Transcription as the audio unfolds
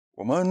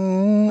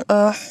ومن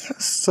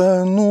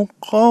أحسن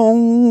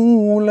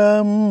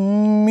قولا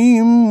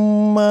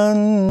ممن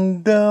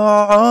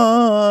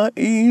دعا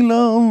إلى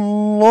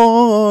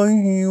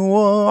الله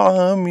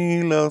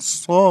وعمل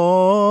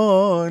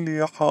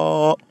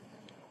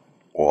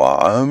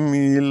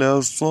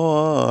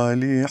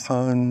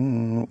صالحا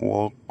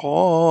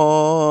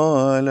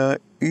وقال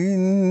إنني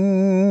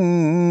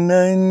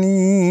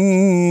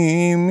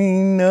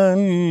من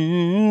المسلمين.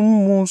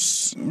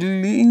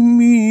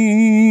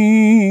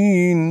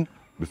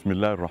 بسم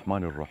الله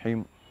الرحمن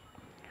الرحيم.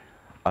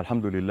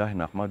 الحمد لله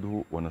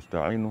نحمده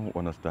ونستعينه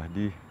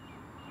ونستهديه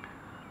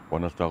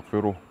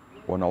ونستغفره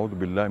ونعوذ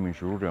بالله من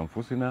شرور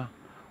أنفسنا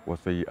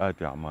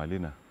وسيئات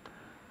أعمالنا.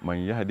 من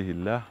يهده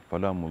الله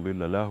فلا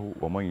مضل له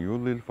ومن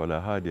يضلل فلا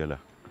هادي له.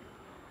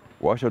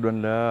 وأشهد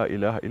أن لا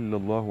إله إلا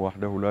الله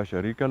وحده لا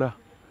شريك له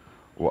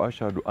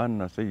وأشهد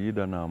أن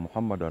سيدنا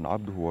محمدا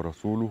عبده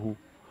ورسوله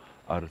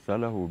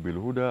أرسله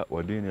بالهدى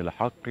ودين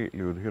الحق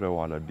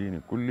ليظهره على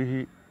الدين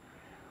كله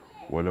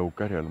ولو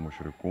كره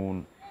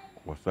المشركون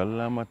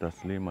وسلم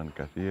تسليما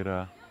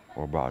كثيرا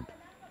وبعد.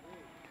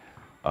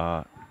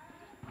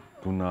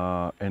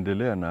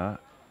 Tunaendelea na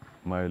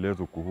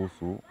maelezo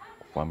kuhusu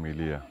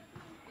familia.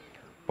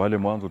 Pale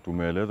mwanzo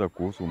tumeeleza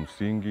kuhusu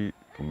msingi,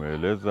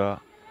 tumeeleza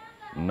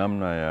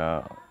namna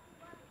ya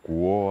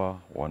kuoa,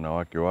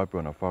 wanawake wapi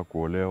wanafaa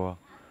kuolewa,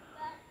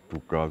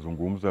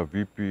 tukazungumza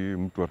vipi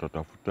mtu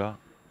atatafuta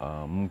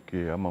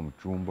mke ama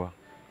mchumba,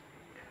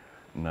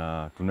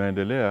 na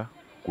tunaendelea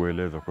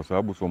kueleza kwa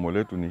sababu somo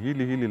letu ni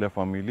hili la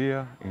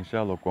familia,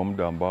 inshallah kwa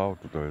muda ambao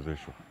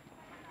tutawezeshwa.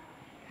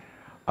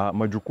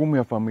 Majukumu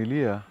ya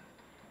familia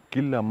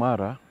kila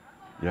mara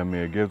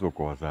yameegezwa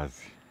kwa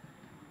wazazi.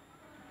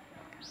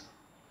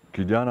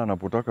 Kijana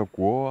anapotaka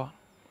kuoa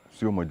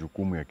sio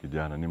majukumu ya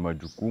kijana, ni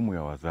majukumu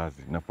ya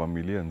wazazi na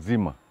familia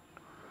nzima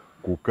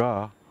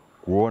kukaa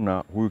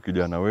kuona huyu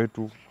kijana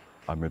wetu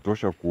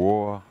ametosha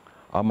kuoa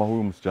ama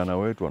huyu msichana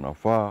wetu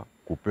anafaa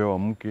kupewa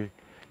mke.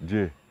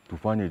 Je,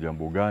 tufanye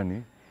jambo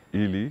gani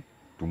ili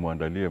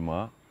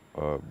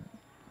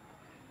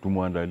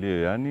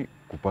tumwandalie yani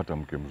kupata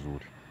mke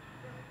mzuri.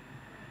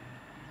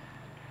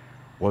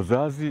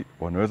 Wazazi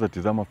wanaweza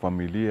tizama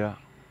familia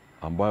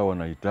ambayo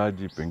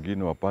wanahitaji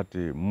pengine wapate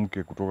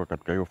mke kutoka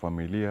katika hiyo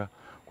familia,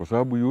 kwa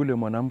sababu yule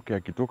mwanamke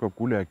akitoka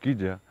kule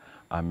akija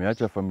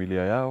ameacha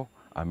familia yao,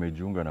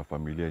 amejiunga na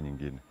familia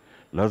nyingine.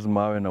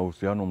 Lazima awe na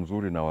uhusiano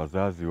mzuri na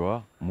wazazi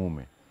wa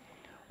mume,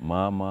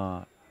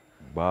 mama,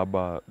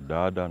 baba,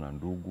 dada na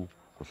ndugu,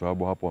 kwa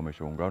sababu hapo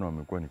wameshaungana,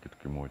 wamekuwa ni kitu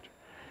kimoja.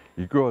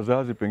 Ikiwa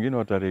wazazi pengine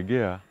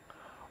wataregea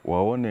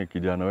waone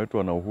kijana wetu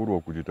ana uhuru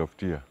wa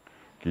kujitafutia,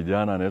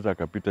 kijana anaweza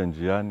akapita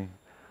njiani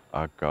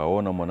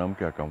akaona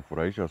mwanamke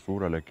akamfurahisha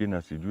sura, lakini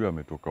asijue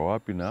ametoka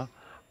wapi na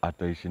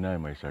ataishi naye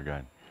maisha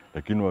gani.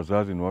 Lakini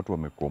wazazi ni watu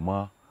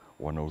wamekomaa,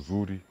 wana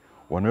uzuri,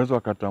 wanaweza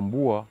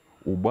wakatambua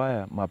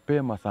ubaya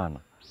mapema sana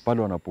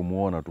pale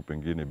wanapomuona tu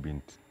pengine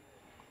binti.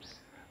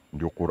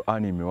 Ndio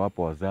Qur'ani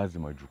imewapa wazazi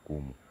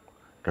majukumu.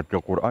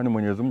 Katika Qur'ani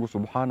Mwenyezi Mungu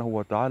Subhanahu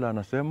wa Ta'ala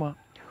anasema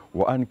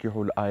wa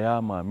ankihul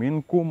ayama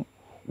minkum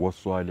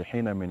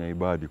was-salihina min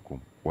ibadikum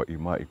wa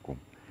imaikum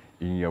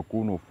in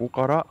yakunu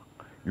fuqara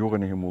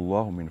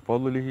yughnihimullahu min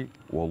fadlihi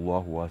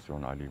wallahu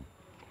wasi'un alim.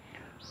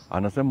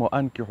 Anasema wa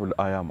ankihul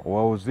ayama,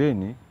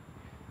 waozeni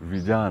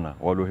vijana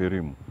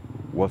walohirimu,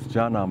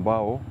 wasichana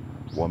ambao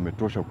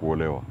wametosha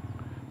kuolewa,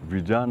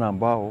 vijana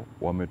ambao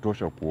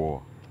wametosha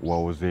kuoa,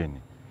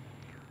 waozeni.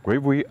 Kwa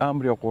hivyo hii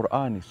amri ya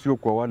Qur'ani sio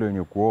kwa wale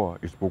wenye kuoa,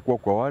 isipokuwa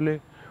kwa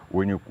wale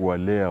wenye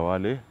kuwalea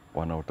wale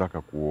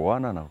wanaotaka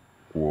kuoana na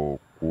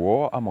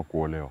kuoa ama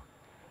kuolewa.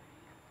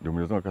 Ndio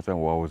Mwenyezi Mungu akasema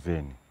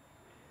waozeni,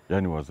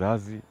 yani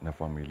wazazi na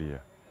familia.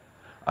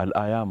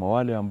 Al-ayama,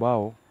 wale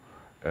ambao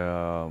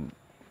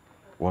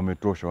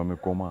wametosha,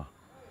 wamekomaa.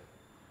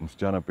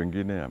 Msichana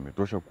pengine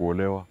ametosha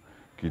kuolewa,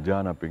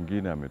 kijana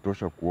pengine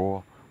ametosha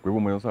kuoa. Kwa hivyo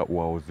Mwenyezi Mungu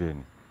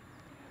waozeni.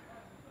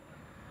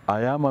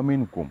 Ayama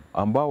minkum,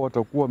 ambao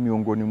watakuwa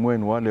miongoni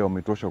mwenu wale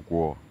wametosha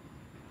kuoa.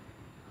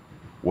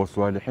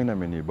 Waswalihina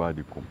min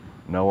ibadikum,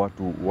 na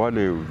watu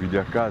wale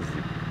vijakazi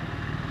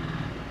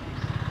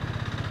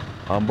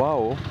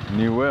ambao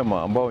ni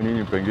wema, ambao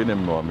nyinyi pengine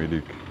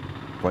mmewamiliki,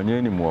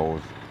 fanyeni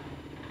muwaoze.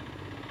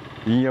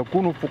 In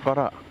yakunu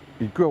fuqara,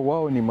 ikiwa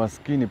wao ni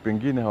maskini,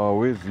 pengine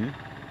hawawezi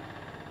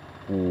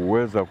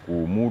kuweza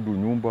kumudu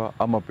nyumba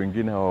ama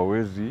pengine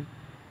hawawezi,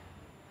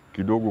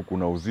 kidogo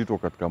kuna uzito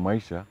katika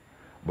maisha,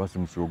 basi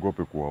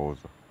msiogope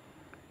kuwaoza,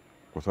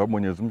 kwa sababu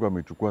Mwenyezi Mungu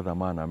amechukua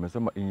dhamana.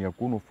 Amesema in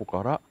yakunu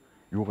fuqara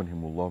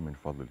yughnihimullahu min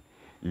fadli,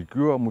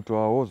 ikiwa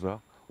mtawaoza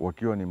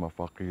wakiwa ni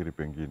mafakiri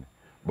pengine,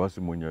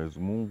 basi Mwenyezi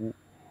Mungu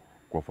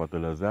kwa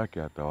fadhila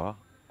zake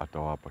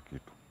atawapa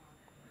kitu.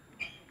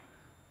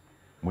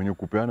 Mwenye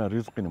kupeana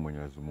riziki ni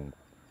Mwenyezi Mungu.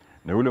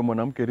 Na yule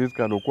mwanamke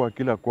riziki aliyokuwa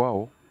kila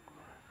kwao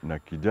na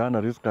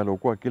kijana riziki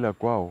aliyokuwa kila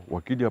kwao,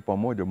 wakija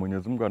pamoja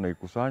Mwenyezi Mungu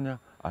anaikusanya,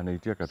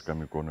 anaitia katika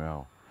mikono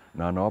yao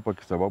na anawapa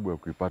kisababu ya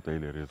kuipata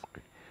ile riziki.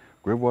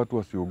 Kwa hivyo watu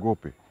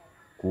wasiogope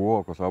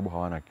kuoa kwa sababu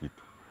hawana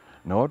kitu.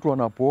 Na watu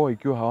wanapooa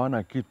ikiwa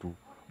hawana kitu,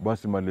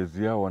 basi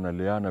malezi yao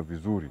wanaleana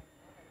vizuri.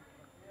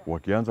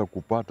 wakianza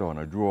kupata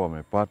wanajua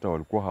wamepata,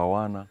 walikuwa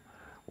hawana,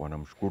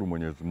 wanamshukuru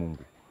Mwenyezi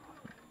Mungu.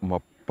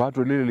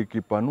 Mapato lile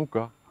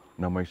likipanuka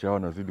na maisha yao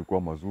yanazidi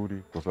kuwa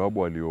mazuri, kwa sababu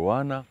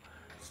walioana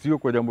sio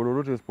kwa jambo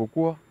lolote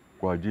isipokuwa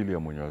kwa ajili ya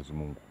Mwenyezi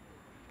Mungu.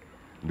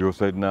 Ndio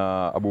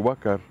Saidna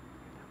Abubakar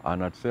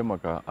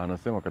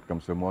anasema katika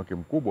msemo wake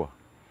mkubwa,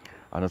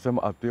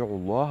 anasema atiu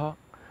Allah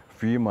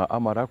fima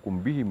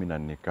amarakum bihi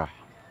minan nikah,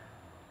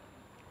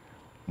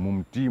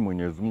 mumtii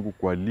Mwenyezi Mungu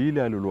kwa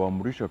lile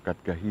aliloamrisha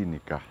katika hii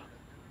nikah.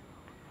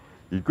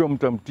 Ikiwa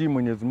mtamtii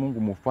Mwenyezi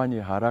Mungu,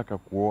 mufanye haraka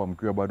kuoa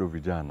mkiwa bado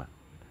vijana,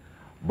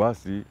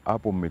 basi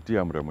hapo mmetii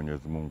amri ya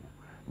Mwenyezi Mungu.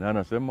 Na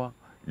anasema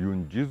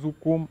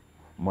yunjizukum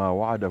ma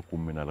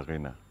wa'adakum min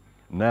al-ghina,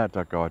 na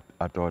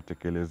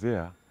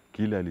atawatekelezea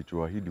kile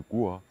alichoahidi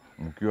kuwa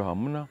mkiwa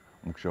hamna,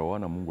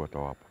 mkishaoana Mungu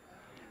atawapa.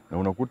 Na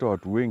unakuta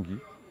watu wengi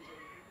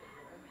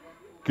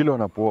kila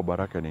wanapooa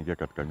baraka inaingia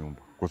katika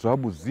nyumba, kwa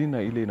sababu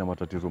zina ile ina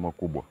matatizo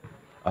makubwa.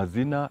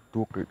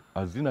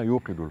 Azina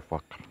yuqidul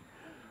faqr.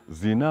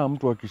 Zina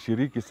mtu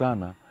akishiriki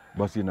sana,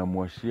 basi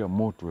inamwashia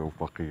moto ya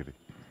ufakiri.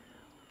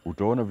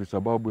 Utaona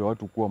visababu ya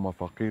watu kuwa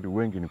mafakiri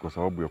wengi ni kwa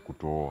sababu ya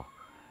kutooa,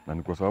 na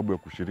ni kwa sababu ya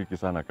kushiriki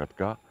sana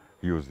katika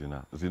hiyo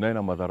zina. Zina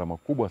ina madhara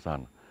makubwa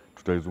sana,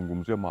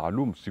 tutaizungumzia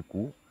maalum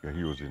siku ya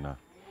hiyo zina.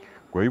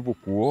 Kwa hivyo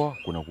kuoa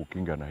kuna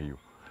kukinga na hiyo,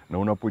 na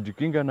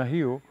unapojikinga na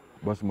hiyo,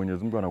 basi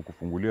Mwenyezi Mungu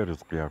anakufungulia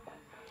riziki yako.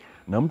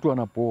 Na mtu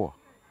anapooa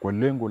kwa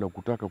lengo la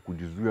kutaka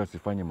kujizuia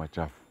asifanye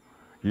machafu,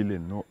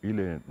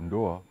 ile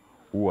ndoa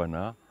huwa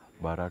na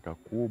baraka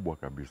kubwa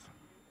kabisa.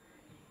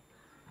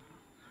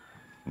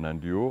 Na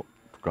ndio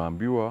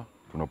tukaambiwa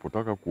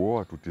tunapotaka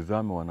kuoa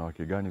tutizame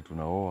wanawake gani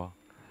tunaoa,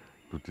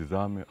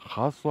 tutizame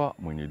haswa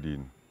mwenye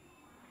dini.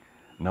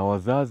 Na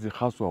wazazi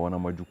haswa wana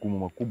majukumu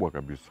makubwa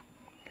kabisa.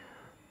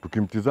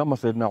 Tukimtizama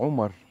Saidna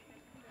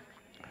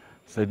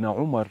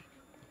Umar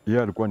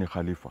yeye alikuwa ni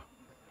khalifa,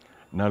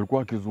 na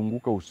alikuwa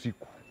akizunguka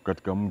usiku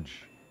katika mji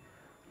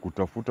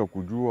kutafuta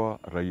kujua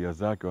raia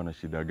zake wana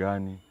shida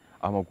gani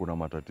ama kuna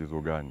matatizo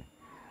gani.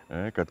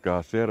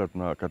 Katika sera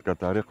katika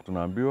tarikh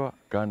tunaambiwa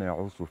kana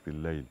yausu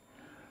fil layl.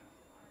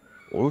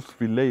 Usu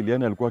fil layl,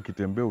 yani alikuwa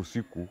akitembea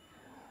usiku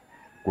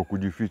kwa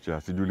kujificha,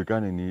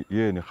 asijulikane ni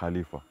yeye ni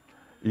khalifa,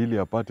 ili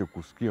apate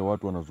kusikia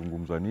watu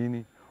wanazungumza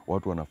nini,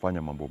 watu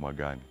wanafanya mambo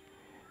magani.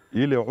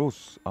 Ile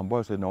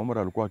ambayo Saidna Umar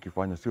alikuwa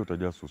akifanya sio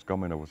tajasus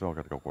kama inavyosema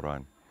katika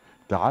Qur'ani.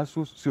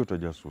 Taasus sio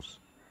tajasus.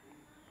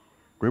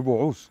 Kwa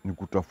hivyo ni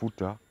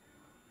kutafuta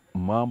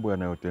mambo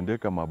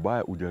yanayotendeka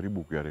mabaya,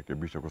 ujaribu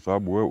kuyarekebisha, kwa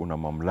sababu wewe una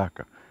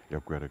mamlaka ya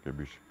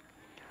kuyarekebisha.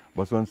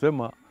 Basi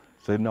wanasema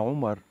Saidna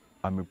Umar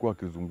amekuwa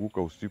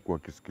akizunguka usiku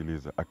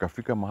akisikiliza,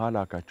 akafika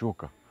mahala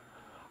akachoka,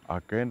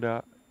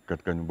 akaenda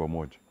katika nyumba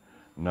moja,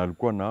 na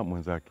alikuwa na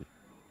mwenzake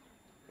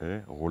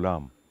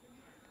ghulam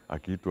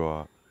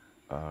akiitwa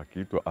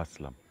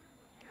Aslam.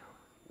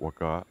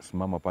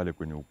 Wakasimama pale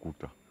kwenye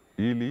ukuta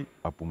ili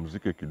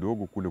apumzike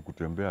kidogo, kule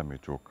kutembea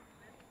amechoka.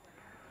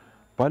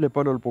 Pale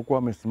walipokuwa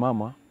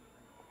amesimama,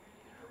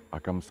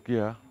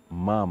 akamsikia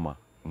mama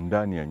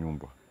ndani ya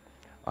nyumba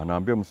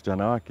anaambia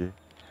msichana wake,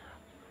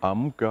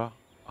 amka,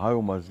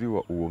 hayo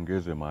maziwa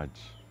uongeze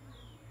maji.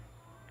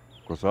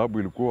 Kwa sababu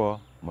ilikuwa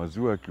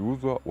maziwa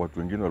yakiuzwa, watu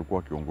wengine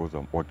walikuwa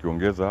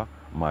wakiongeza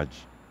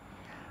maji.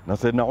 Na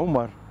Saidna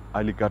Umar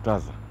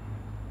alikataza,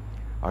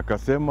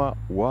 akasema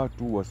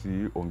watu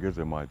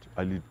wasiongeze maji.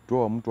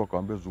 Alitoa mtu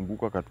akamwambia,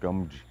 zunguka katika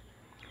mji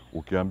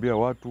ukiambia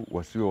watu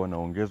wasiwe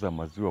wanaongeza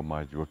maziwa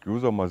maji,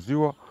 wakiuza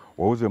maziwa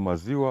wauze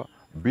maziwa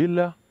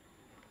bila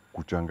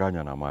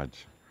kuchanganya na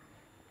maji.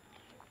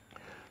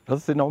 Sasa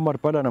Saidna Umar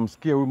pale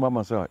anamsikia huyu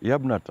mama sawa,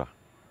 yabnata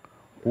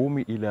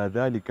qumi ila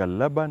dhalika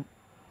laban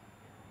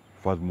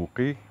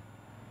fadhmuqih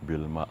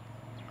bilma,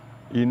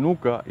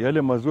 inuka,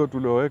 yale maziwa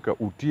tulioweka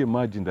utie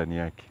maji ndani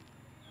yake.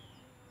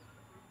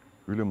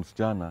 Yule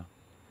msichana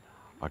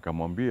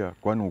akamwambia,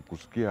 kwani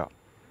ukusikia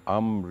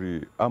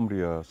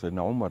amri ya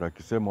Saidna Umar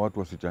akisema watu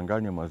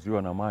wasichanganye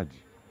maziwa na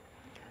maji?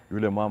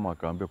 Yule mama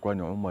akamwambia,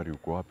 kwani Umar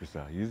yuko wapi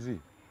saa hizi?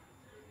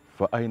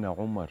 Fa aina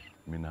Umar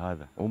min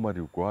hadha, Umar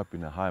yuko wapi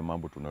na haya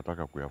mambo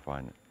tunataka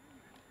kuyafanya?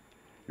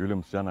 Yule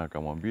msichana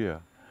akamwambia,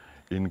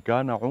 in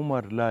kana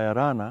Umar la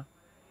yarana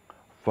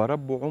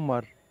farabbu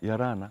Umar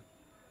yarana,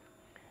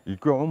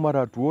 ikiwa Umar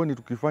hatuoni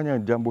tukifanya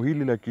jambo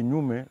hili la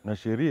kinyume na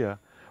sheria,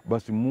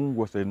 basi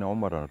Mungu wa Saidna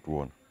Umar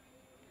anatuona.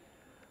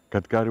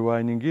 Katika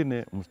riwaya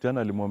nyingine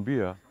msichana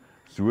alimwambia,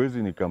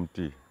 siwezi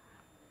nikamtii,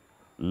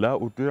 la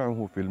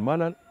uti'uhu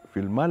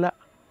fil mala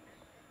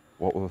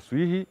wa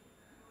uswihi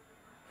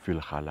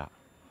fil khala,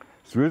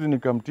 siwezi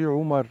nikamtii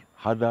Umar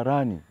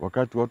hadharani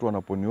wakati watu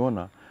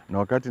wanaponiona, na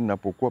wakati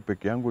ninapokuwa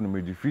peke yangu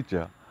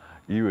nimejificha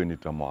iwe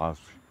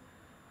nitamuasi.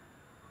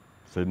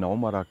 Saidna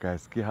Umar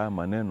akasikia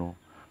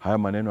haya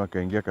maneno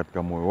akaingia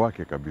katika moyo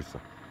wake kabisa.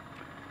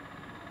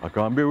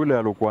 Akamwambia yule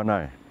aliyokuwa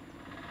naye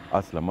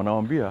Aslam,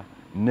 anamwambia,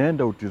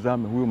 nenda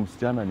utizame huyo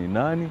msichana ni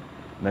nani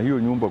na hiyo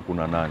nyumba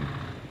kuna nani.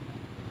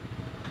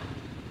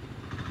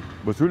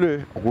 Basi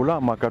yule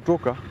gulama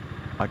akatoka,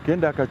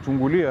 akaenda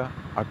akachungulia,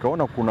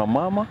 akaona kuna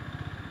mama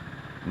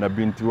na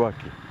binti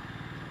wake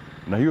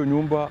na hiyo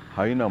nyumba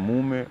haina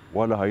mume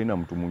wala haina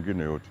mtu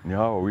mwingine yote, ni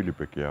hawa wawili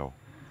peke yao.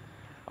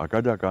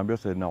 Akaja akaambia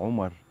Saidna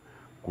Umar,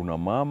 kuna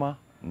mama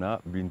na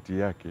binti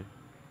yake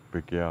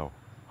peke yao,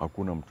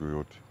 hakuna mtu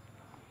yote.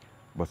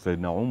 Basi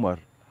Saidna Umar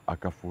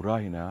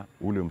akafurahi na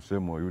ule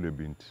msemo wa yule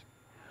binti.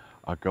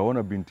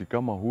 Akaona binti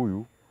kama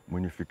huyu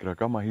mwenye fikra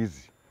kama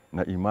hizi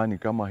na imani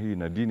kama hii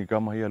na dini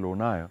kama hii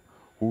alionayo,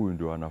 huyu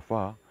ndio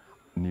anafaa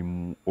ni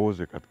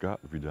muoze katika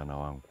vijana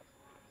wangu.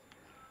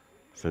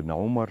 Saidna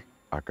Umar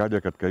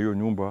akaja katika hiyo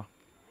nyumba,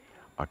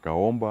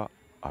 akaomba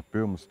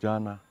apewe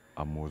msichana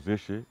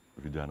amuozeshe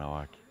vijana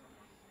wake.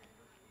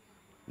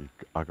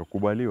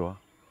 Akakubaliwa.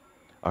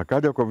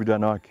 Akaja kwa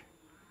vijana wake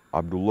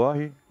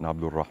Abdullahi na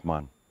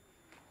Abdurrahman,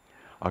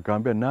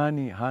 akaambia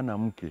nani hana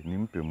mke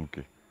nimpe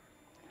mke,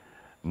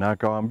 na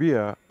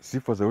akawaambia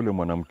sifa za yule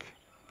mwanamke.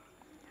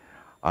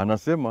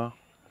 Anasema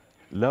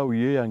lau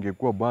yeye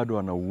angekuwa bado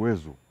ana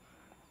uwezo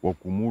wa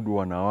kumudu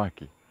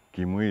wanawake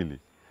kimwili,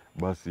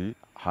 basi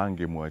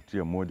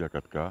hangemwachia mmoja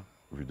katika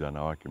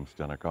vijana wake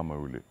msichana kama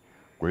yule,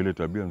 kwa ile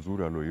tabia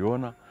nzuri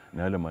aliyoiona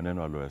na yale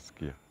maneno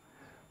aliyoyasikia.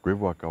 Kwa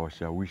hivyo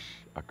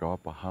akawashawishi,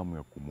 akawapa hamu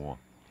ya kumuoa.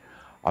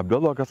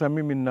 Abdullah akasema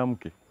mimi nina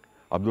mke,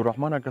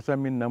 Abdurrahman akasema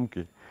mimi nina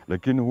mke,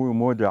 lakini huyu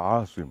mmoja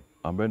Asim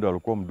ambaye ndo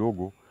alikuwa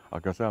mdogo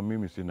akasema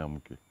mimi sina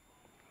mke.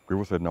 Kwa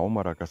hivyo Saidna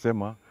Umar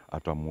akasema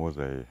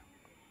atamuoza yeye.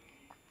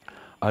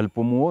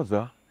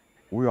 Alipomuoza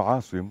huyo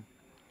Asim,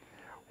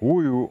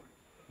 huyu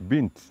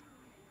binti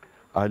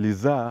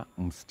alizaa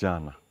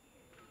msichana,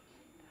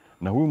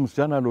 na huyu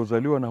msichana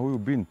aliozaliwa na huyu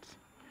binti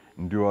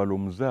ndio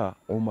alomzaa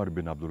Umar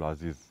bin Abdul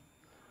Aziz.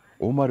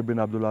 Umar bin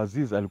Abdul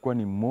Aziz alikuwa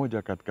ni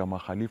mmoja katika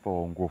makhalifa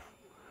waongofu.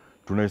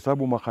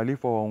 Tunahesabu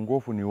makhalifa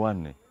waongofu ni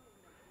 4: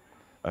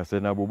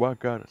 Saidna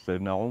Abubakar,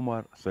 Saidna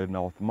Umar,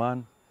 Saidna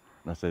Uthman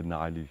na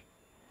Saidna Ali,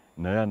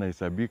 na yeye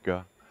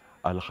anahesabika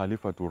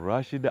al-Khalifatu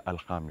Rashida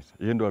al-Khamisa.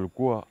 Yeye ndo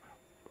alikuwa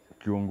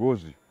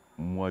kiongozi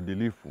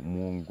mwadilifu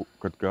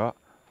katika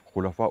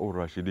khulafa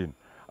ur-Rashidin,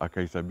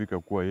 akahesabika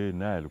kuwa yeye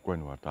naye alikuwa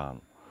ni watano.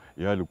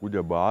 Yeye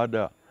alikuja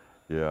baada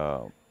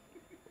ya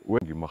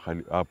wengi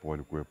hapo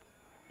walikuwepo,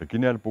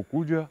 lakini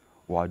alipokuja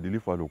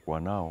uadilifu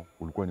aliokuwa nao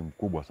ulikuwa ni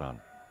mkubwa sana.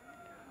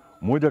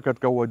 Mmoja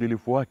katika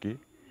uadilifu wake,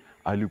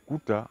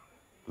 alikuta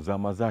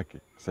zama zake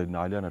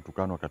Saidna Ali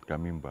anatukanwa katika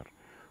mimbar,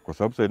 kwa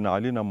sababu Saidna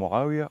Ali na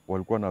Muawiya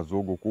walikuwa na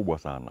zogo kubwa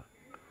sana.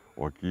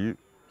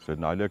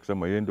 Saidna Ali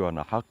akisema yeye ndio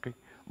ana haki,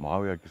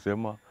 Muawiya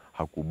akisema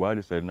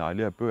hakubali Saidna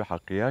Ali apewe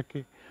haki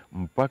yake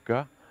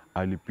mpaka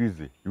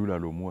alipize yule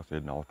aliomuua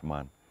Saidna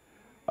Uthman.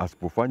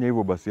 Asipofanya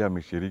hivyo basi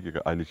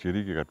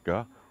alishiriki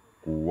katika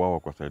kuuawa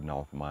kwa Saidna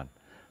Uthman.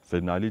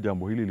 Saidna Ali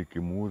jambo hili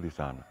likimuudhi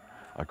sana,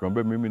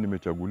 akamwambia mimi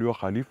nimechaguliwa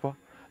khalifa,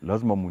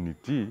 lazima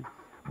munitii.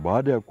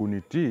 Baada ya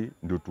kunitii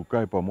ndio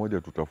tukae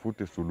pamoja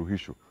tutafute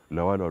suluhisho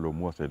la wale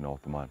waliomuua Saidna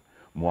Uthman.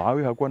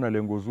 Muawiya hakuwa na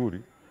lengo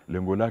zuri,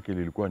 lengo lake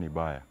lilikuwa ni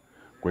baya.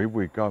 Kwa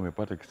hivyo ikawa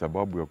amepata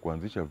kisababu ya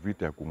kuanzisha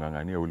vita ya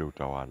kung'ang'ania ule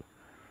utawala.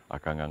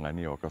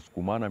 Akang'ang'ania,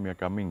 wakasukumana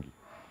miaka mingi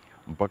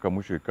mpaka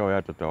mwisho ikawa yeye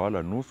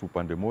atatawala nusu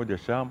upande moja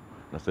Sham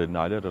na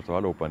Saidna Ali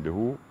atatawala upande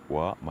huu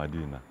wa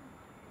Madina.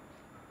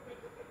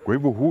 Kwa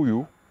hivyo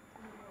huyu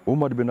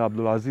Umar bin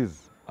Abdul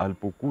Aziz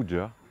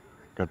alipokuja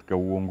katika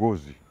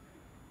uongozi,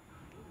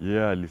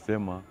 yeye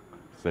alisema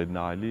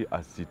Saidna Ali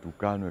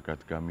asitukanwe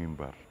katika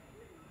mimbar.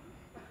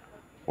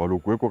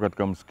 Waliokuweko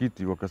katika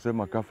msikiti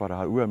wakasema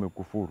kafara, huyu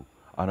amekufuru,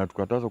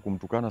 anatukataza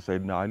kumtukana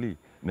Saidna Ali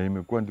na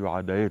imekuwa ndio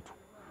ada yetu.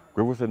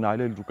 Kwa hivyo Saidna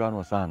Ali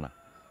alitukanwa sana,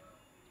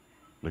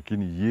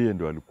 lakini yeye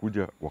ndio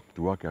alikuja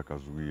wakati wake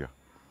akazuia.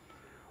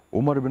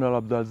 Umar bin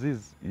Abdul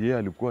Aziz yeye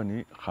alikuwa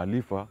ni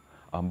khalifa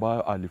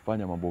ambayo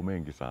alifanya mambo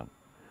mengi sana.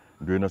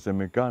 Ndio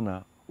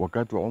inasemekana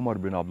wakati wa Umar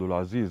bin Abdul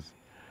Aziz,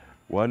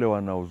 wale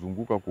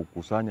wanaozunguka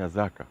kukusanya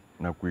zaka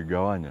na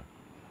kuigawanya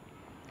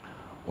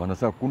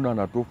wanasema kuna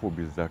natufu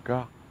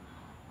bizaka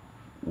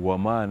wa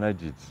ma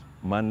najid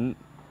man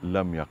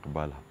lam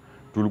yakbala.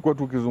 Tulikuwa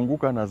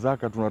tukizunguka na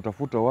zaka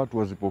tunatafuta watu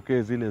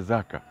wazipokee zile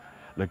zaka,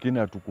 lakini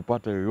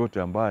hatukupata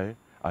yoyote ambaye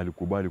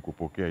alikubali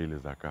kupokea ile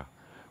zaka,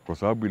 kwa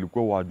sababu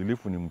ilikuwa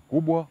uadilifu ni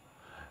mkubwa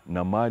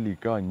na mali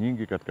ikawa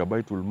nyingi katika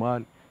Baitul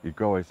Mal,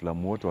 ikawa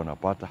Waislamu wote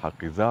wanapata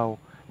haki zao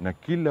na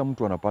kila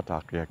mtu anapata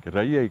haki yake.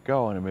 Raia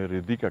ikawa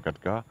wameridhika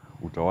katika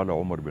utawala wa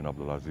Umar bin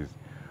Abdul Aziz.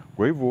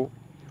 Kwa hivyo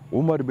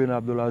Umar bin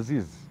Abdul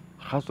Aziz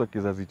hasa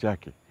kizazi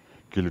chake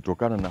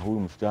kilitokana na huyu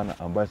msichana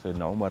ambaye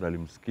Saidna Umar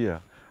alimsikia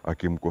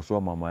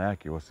akimkosoa mama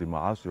yake,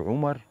 wasimaasi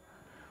Umar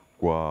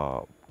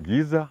kwa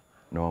giza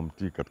na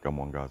wamtii katika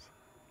mwangaza.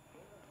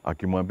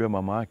 Akimwambia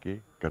mama yake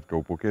katika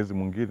upokezi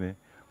mwingine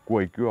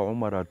kuwa ikiwa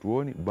Umar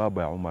hatuoni,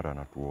 baba ya Umar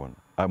anatuona,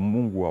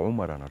 Mungu wa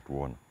Umar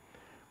anatuona.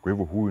 Kwa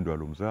hivyo huyu ndo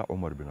alomzaa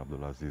Umar bin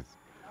Abdul Aziz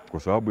kwa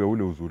sababu ya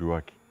ule uzuri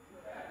wake.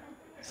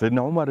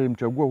 Saidna Umar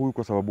alimchagua huyu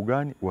kwa sababu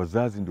gani?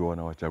 Wazazi ndio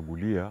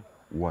wanawachagulia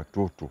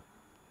watoto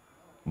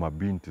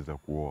mabinti za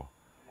kuoa,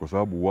 kwa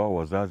sababu wao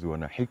wazazi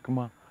wana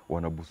hikma,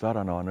 wana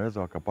busara na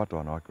wanaweza wakapata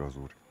wanawake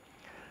wazuri.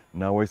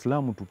 Na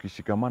Waislamu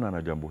tukishikamana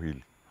na jambo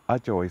hili,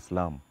 acha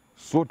Waislamu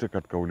sote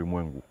katika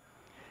ulimwengu,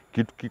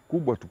 kitu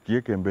kikubwa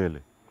tukiweke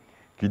mbele.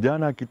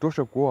 Kijana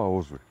akitosha kuoa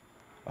aozwe,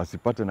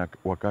 asipate na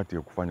wakati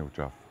ya kufanya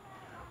uchafu.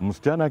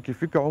 Msichana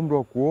akifika umri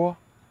wa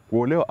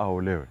kuolewa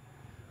aolewe,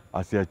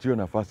 asiachiwe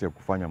nafasi ya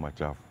kufanya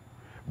machafu.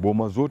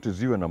 Boma zote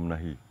ziwe namna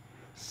hii.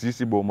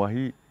 Sisi boma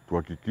hii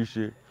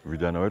tuhakikishe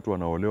vijana wetu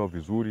wanaolewa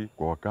vizuri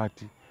kwa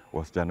wakati,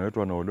 wasichana wetu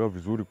wanaolewa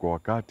vizuri kwa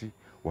wakati,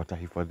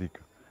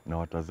 watahifadhika na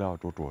watazaa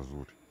watoto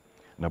wazuri.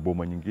 Na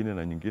boma nyingine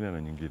na nyingine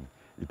na nyingine,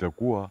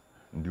 itakuwa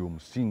ndio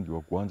msingi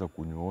wa kuanza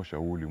kunyoosha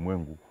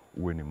ulimwengu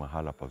uwe ni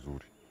mahala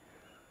pazuri.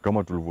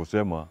 Kama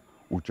tulivyosema,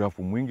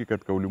 uchafu mwingi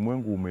katika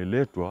ulimwengu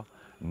umeletwa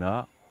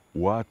na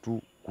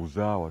watu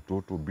kuzaa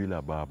watoto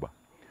bila baba,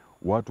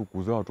 watu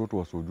kuzaa watoto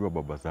wasiojua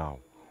baba zao,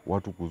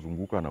 watu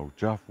kuzunguka na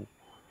uchafu.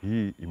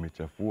 Hii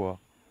imechafua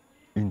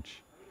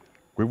nchi.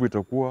 Kwa hivyo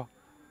itakuwa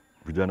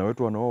vijana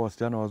wetu wanaoa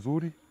wasichana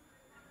wazuri,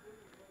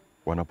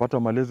 wanapata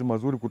malezi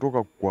mazuri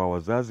kutoka kwa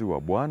wazazi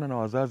wa bwana na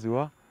wazazi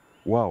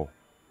wao.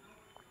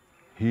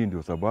 Hii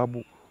ndio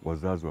sababu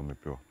wazazi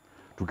wamepewa.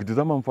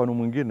 Tukitizama mfano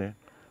mwingine,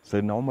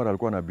 Saidna Umar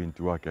alikuwa na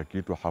binti wake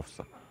akiitwa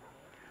Hafsa.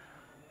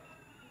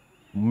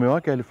 Mume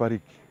wake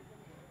alifariki.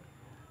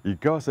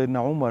 Ikawa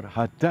Saidna Umar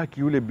hataki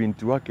yule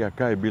binti wake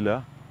akae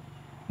bila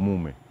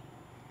mume.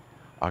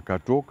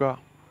 Akatoka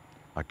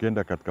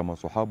akaenda katika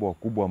maswahaba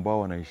wakubwa ambao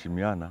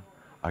wanaheshimiana,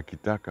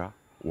 akitaka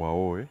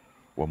wamuoe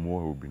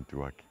binti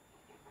wake.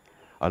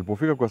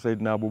 Alipofika kwa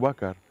Saidna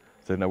Abubakar,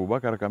 Saidna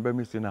Abubakar akamwambia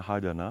mimi sina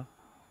haja na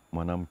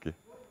mwanamke.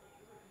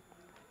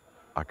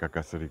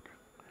 Akakasirika.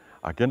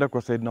 Akaenda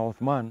kwa Saidna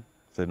Uthman,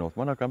 Saidna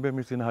Uthman akamwambia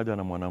mimi sina haja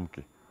na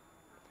mwanamke.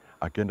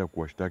 Akaenda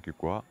kuwashtaki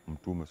kwa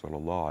Mtume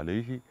sallallahu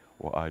alayhi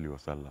wa alihi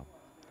wasallam.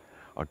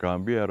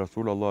 Akaambia ya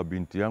Rasulullah,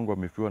 binti yangu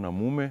amefiwa na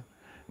mume,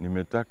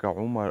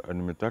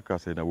 nimetaka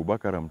Saidna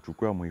Abubakar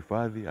amchukue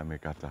amhifadhi,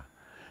 amekataa.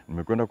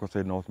 Nimekwenda kwa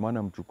Saidna Uthman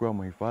amchukue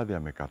amhifadhi,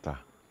 amekataa.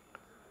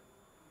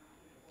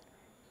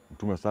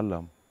 Mtume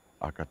sallam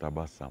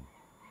akatabasam.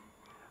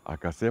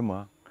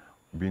 Akasema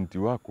binti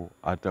wako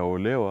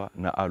ataolewa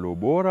na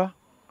alobora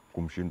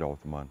kumshinda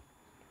Uthman.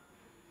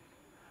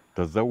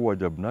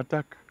 Tazawwaj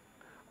ibnatak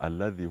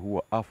alladhi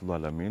huwa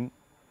afdala min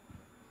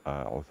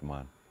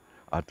Uthman.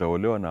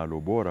 Ataolewa na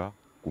alobora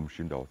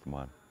kumshinda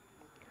Uthman.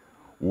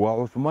 Wa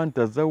Uthman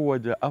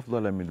tazawwaja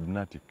afdala min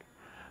ibnatik.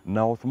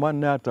 Na Uthman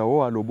naye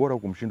ataoa alobora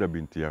kumshinda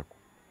binti yako.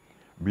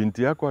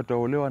 Binti yako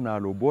ataolewa na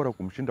alobora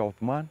kumshinda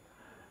Uthman,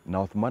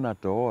 na Uthman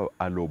ataoa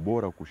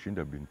alobora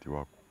kushinda binti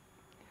wako.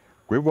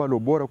 Kwa hivyo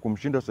alobora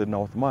kumshinda Saidna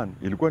Uthman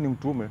ilikuwa ni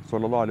Mtume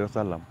sallallahu alaihi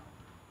wasallam.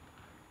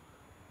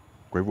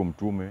 Kwa hivyo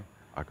Mtume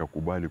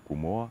akakubali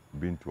kumoa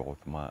binti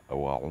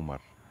wa Umar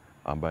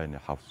ambaye ni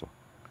Hafsa.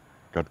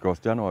 Katika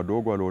wasichana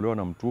wadogo waliolewa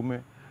na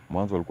Mtume,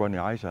 mwanzo alikuwa ni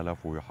Aisha,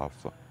 alafu huyo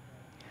Hafsa.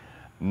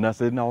 Na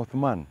Saidna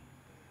Uthman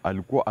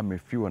alikuwa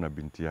amefiwa na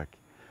binti yake.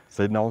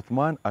 Saidna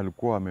Uthman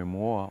alikuwa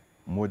amemoa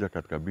mmoja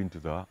katika binti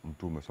za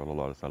Mtume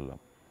sallallahu alaihi wasallam,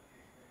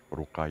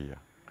 Ruqayya.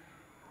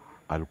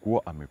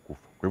 Alikuwa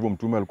amekufa. Kwa hivyo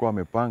Mtume alikuwa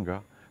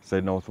amepanga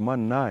Saidna Uthman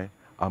naye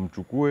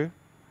amchukue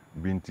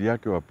binti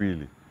yake wa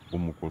pili,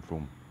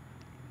 Kulthum.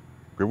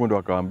 Kwa hivyo ndo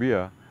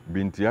akawaambia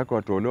binti yako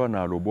ataolewa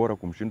na alobora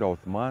kumshinda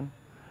Uthman,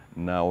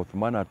 na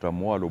Uthman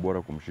atamuoa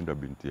alobora kumshinda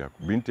binti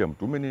yako. Binti ya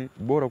Mtume ni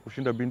bora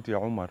kushinda binti ya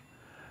Umar,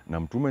 na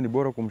Mtume ni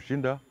bora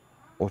kumshinda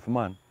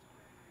Uthman.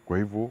 Kwa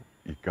hivyo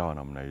ikawa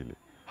namna ile.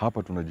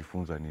 Hapa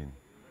tunajifunza nini?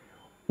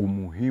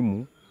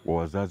 Umuhimu wa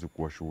wazazi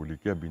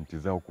kuwashughulikia binti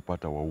zao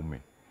kupata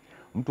waume.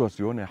 Mtu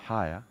asione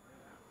haya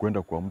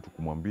kwenda kwa mtu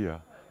kumwambia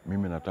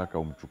mimi nataka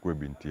umchukue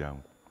binti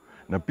yangu.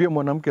 Na pia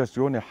mwanamke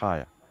asione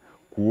haya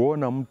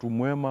kuona mtu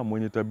mwema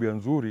mwenye tabia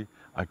nzuri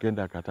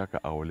akenda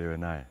akataka aolewe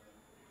naye.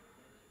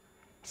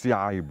 Si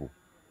aibu,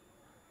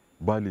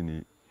 bali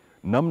ni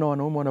namna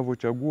wanaume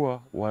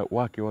wanavyochagua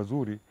wake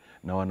wazuri,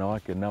 na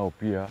wanawake nao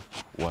pia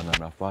wana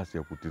nafasi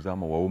ya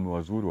kutizama waume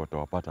wazuri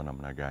watawapata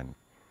namna gani.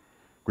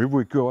 Kwa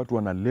hivyo ikiwa watu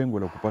wana lengo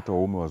la kupata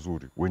waume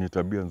wazuri, wenye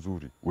tabia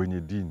nzuri,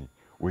 wenye dini,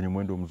 wenye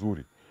mwendo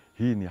mzuri,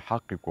 hii ni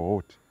haki kwa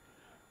wote.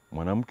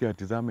 Mwanamke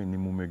atizame ni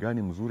mume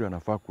gani mzuri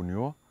anafaa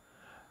kunioa,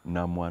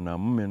 na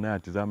mwanamume naye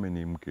atizame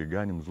ni mke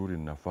gani mzuri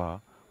ninafaa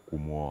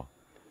kumuoa.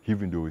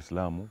 Hivi ndio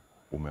Uislamu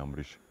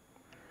umeamrisha.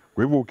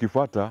 Kwa hivyo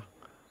ukifuata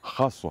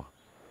haswa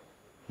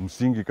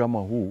msingi kama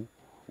huu,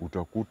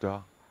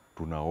 utakuta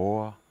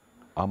tunaoa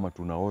ama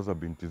tunaoza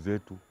binti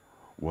zetu,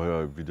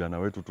 vijana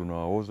wetu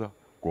tunawaoza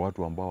kwa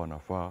watu ambao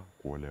wanafaa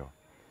kuolewa.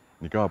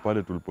 Nikawa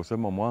pale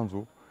tuliposema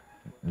mwanzo,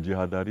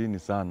 jihadharini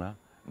sana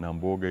na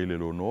mboga ile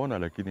lonoona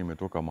lakini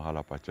imetoka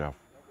mahala pachafu.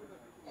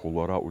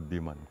 Khudara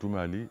udiman.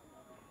 Mtume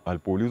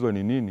alipoulizwa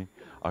ni nini,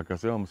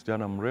 akasema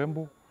msichana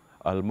mrembo,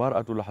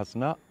 almar'atul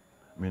hasna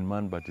min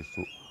manbati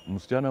su.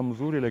 Msichana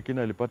mzuri lakini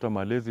alipata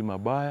malezi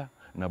mabaya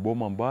na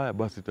boma mbaya,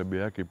 basi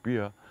tabia yake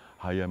pia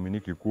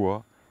haiaminiki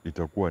kuwa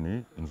itakuwa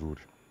ni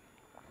nzuri.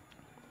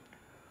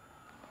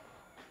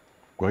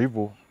 Kwa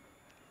hivyo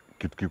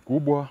kitu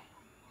kikubwa,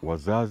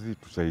 wazazi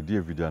tusaidie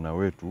vijana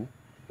wetu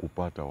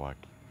kupata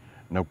wake.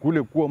 Na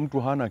kule kuwa mtu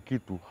hana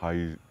kitu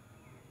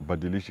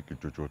haibadilishi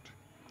kitu chochote.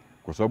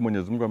 Kwa sababu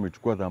Mwenyezi Mungu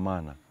amechukua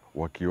dhamana,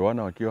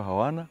 wakioana wakiwa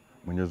hawana,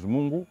 Mwenyezi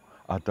Mungu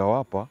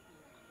atawapa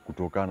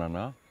kutokana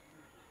na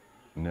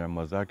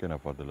neema zake na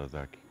fadhila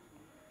zake.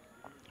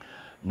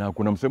 Na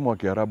kuna msemo wa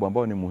Kiarabu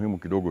ambao ni muhimu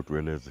kidogo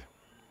tueleze.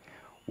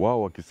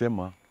 Wao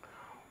wakisema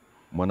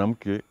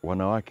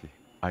wanawake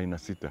aina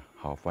 6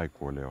 hawafai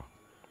kuolewa.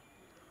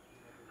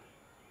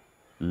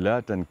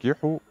 La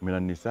tankihu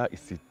minan nisa'i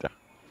 6.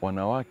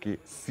 Wanawake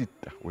 6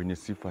 wenye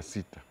sifa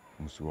 6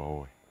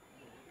 msiwaoe.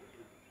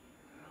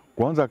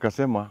 Kwanza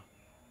akasema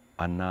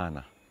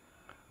anana.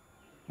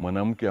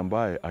 Mwanamke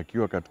ambaye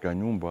akiwa katika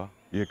nyumba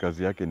yeye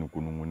kazi yake ni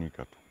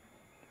kunungunika tu.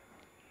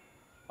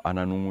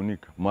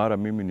 Ananungunika, mara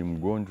mimi ni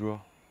mgonjwa,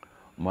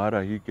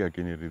 mara hiki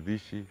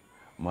akiniridhishi,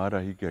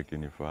 mara hiki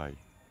akinifai.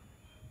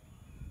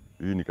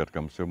 Hii ni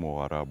katika msemo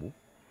wa Arabu.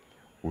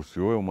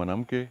 Usioe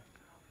mwanamke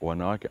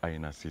wanawake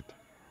aina 6.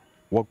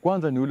 Wa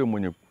kwanza ni yule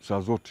mwenye saa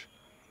zote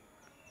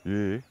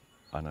yeye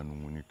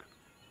ananungunika.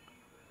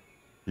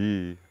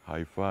 Hii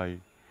haifai.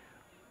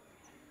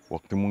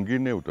 Wakati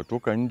mwingine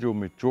utatoka nje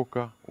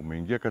umechoka,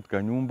 umeingia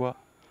katika nyumba,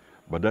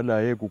 badala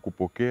ya yeye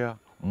kukupokea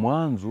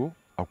mwanzo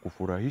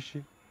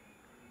akufurahishi,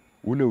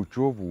 ule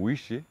uchovu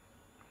uishe,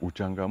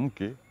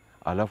 uchangamke,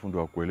 alafu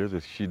ndo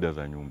akueleze shida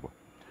za nyumba.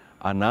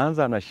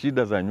 Anaanza na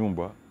shida za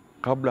nyumba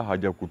kabla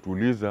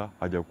hajakutuliza,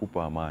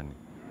 hajakupa amani.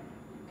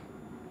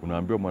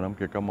 Unaambiwa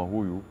mwanamke kama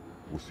huyu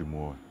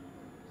usimuoe.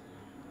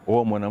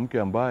 Oa mwanamke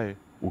ambaye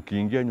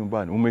ukiingia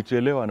nyumbani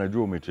umechelewa,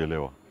 anajua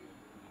umechelewa.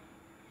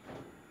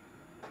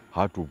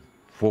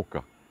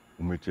 Hatufoka,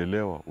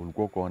 umechelewa,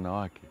 ulikuwa kwa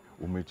wanawake,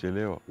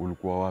 umechelewa,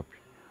 ulikuwa wapi?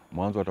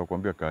 Mwanzo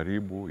atakwambia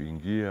karibu,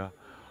 ingia,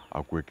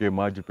 akuwekee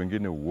maji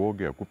pengine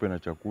uoge, akupe na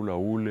chakula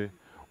ule.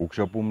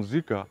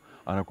 Ukishapumzika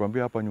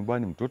anakuambia hapa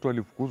nyumbani mtoto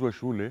alifukuzwa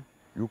shule,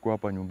 yuko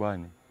hapa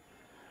nyumbani.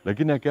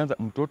 Lakini akianza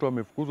mtoto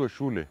amefukuzwa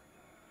shule,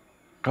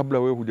 kabla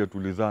wewe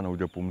hujatulizana,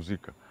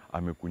 hujapumzika,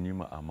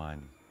 amekunyima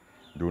amani.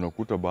 Ndio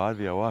unakuta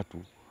baadhi ya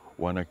watu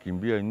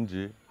wanakimbia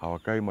nje,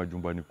 hawakai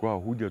majumbani kwao,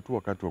 huja tu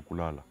wakati wa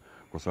kulala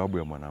kwa sababu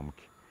ya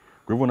mwanamke.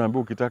 Kwa hivyo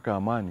naambia ukitaka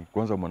amani,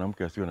 kwanza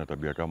mwanamke asiwe na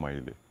tabia kama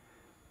ile.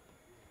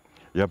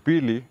 Ya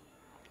pili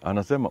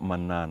anasema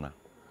manana.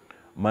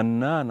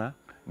 Manana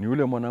ni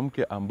yule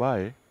mwanamke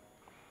ambaye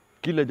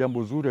kila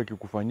jambo zuri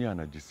akikufanyia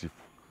anajisifu.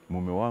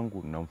 Mume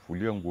wangu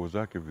namfulia nguo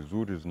zake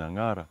vizuri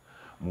zinang'ara,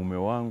 mume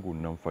wangu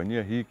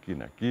namfanyia hiki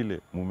na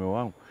kile, mume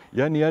wangu.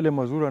 Yaani yale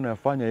mazuri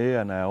anayofanya yeye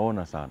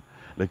anayaona sana,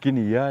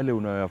 lakini yale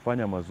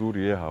unayoyafanya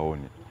mazuri yeye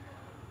haoni.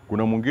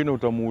 Kuna mwingine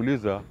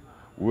utamuuliza,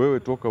 wewe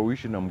toka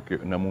uishi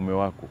na mume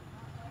wako,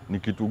 ni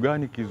kitu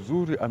gani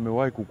kizuri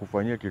amewahi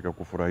kukufanyia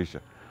kikakufurahisha?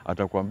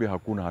 Atakwambia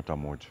hakuna hata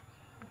moja.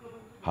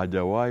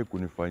 Hajawahi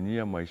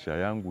kunifanyia maisha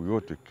yangu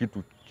yote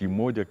kitu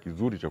kimoja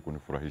kizuri cha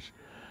kunifurahisha.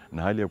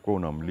 Na hali ya kuwa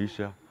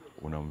unamlisha,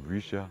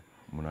 unamvisha,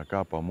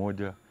 mnakaa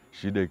pamoja,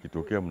 shida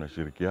ikitokea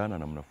mnashirikiana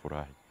na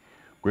mnafurahi.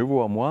 Kwa hivyo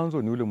wa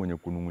mwanzo ni yule mwenye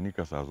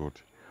kunungunika saa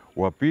zote.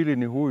 Wa pili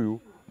ni huyu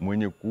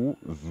mwenye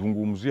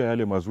kuzungumzia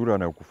yale mazuri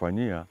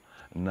anayokufanyia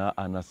na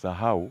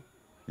anasahau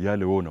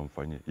yale wewe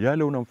unamfanyia.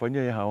 Yale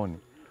unamfanyia yeye haoni,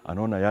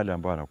 anaona yale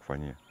ambayo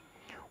anakufanyia.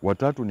 Wa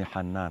tatu ni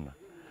hanana.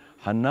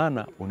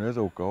 Hanana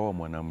unaweza ukaoa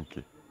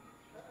mwanamke,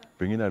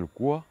 pengine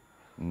alikuwa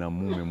na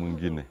mume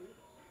mwingine.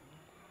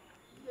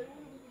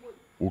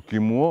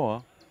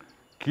 Ukimuoa,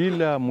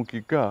 kila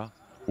mkikaa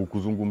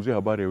ukuzungumzia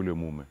habari ya yule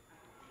mume.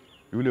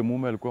 Yule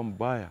mume alikuwa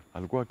mbaya,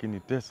 alikuwa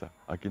akinitesa,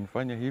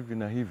 akinifanya hivi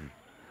na hivi.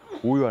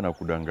 Huyo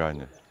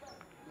anakudanganya.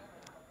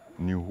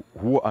 Ni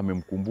huo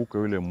amemkumbuka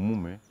yule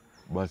mume,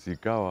 basi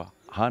ikawa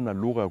hana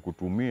lugha ya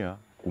kutumia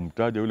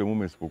kumtaja yule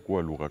mume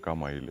isipokuwa lugha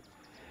kama ile.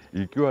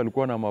 Ikiwa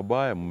alikuwa na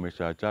mabaya,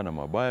 mmeshaachana,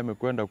 mabaya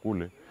yamekwenda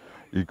kule.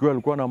 Ikiwa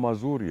alikuwa na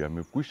mazuri,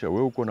 yamekwisha,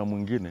 wewe uko na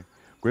mwingine.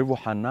 Kwa hivyo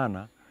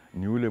hanana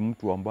ni yule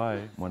mtu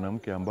ambaye,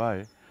 mwanamke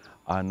ambaye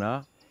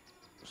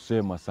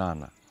anasema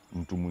sana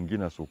mtu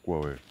mwingine asiokuwa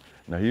wewe.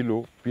 Na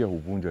hilo pia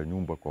huvunja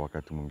nyumba kwa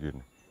wakati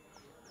mwingine.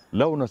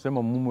 Lao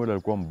unasema mume yule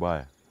alikuwa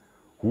mbaya,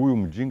 huyu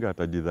mjinga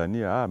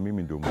atajidhania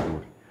mimi ndio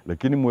mzuri.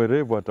 Lakini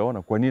mwerevu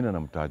ataona kwa nini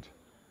anamtaja?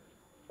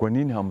 Kwa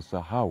nini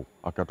hamsahau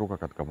akatoka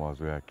katika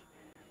mawazo yake?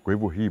 Kwa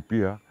hivyo hii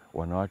pia,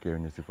 wanawake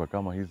wenye sifa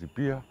kama hizi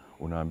pia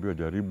unaambiwa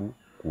jaribu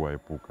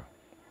kuwaepuka.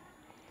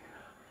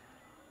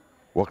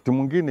 Wakati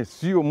mwingine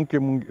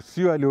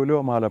sio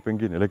aliolewa mahala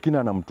pengine, lakini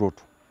ana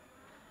mtoto.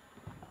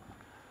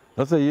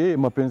 Sasa yeye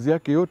mapenzi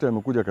yake yote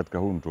yamekuja katika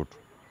huyu mtoto.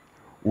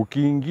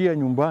 Ukiingia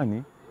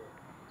nyumbani,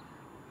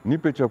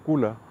 nipe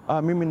chakula,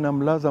 mimi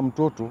namlaza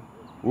mtoto,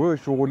 wewe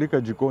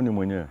shughulika jikoni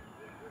mwenyewe.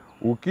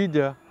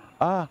 Ukija,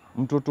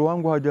 mtoto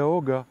wangu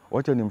hajaoga,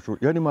 wacha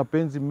nimshughulike. Yaani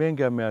mapenzi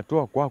mengi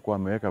ameyatoa kwako,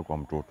 ameweka kwa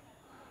mtoto.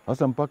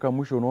 Sasa mpaka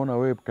mwisho unaona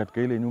wewe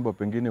katika ile nyumba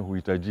pengine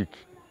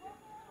huhitajiki.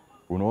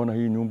 Unaona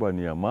hii nyumba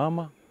ni ya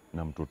mama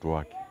na mtoto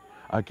wake.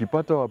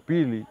 Akipata wa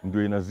pili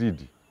ndio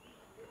inazidi.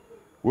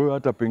 Wewe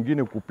hata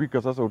pengine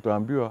kupika sasa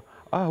utaambiwa,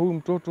 huyu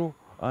mtoto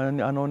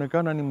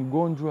anaonekana ni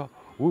mgonjwa,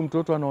 huyu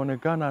mtoto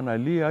anaonekana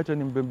analia, acha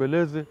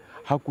nimbembeleze.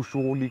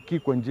 Hakushughuliki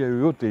kwa njia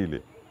yoyote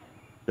ile.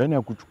 Yaani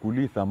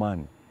hakuchukulii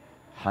thamani.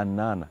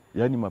 Hanana,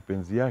 yaani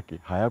mapenzi yake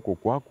hayako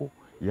kwako,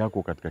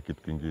 yako katika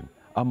kitu kingine,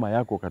 ama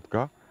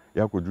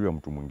yako juu ya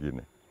mtu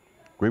mwingine.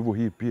 Kwa hivyo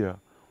hii pia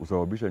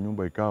husababisha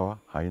nyumba ikawa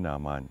haina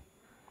amani.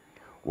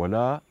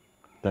 Wala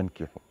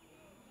tankihu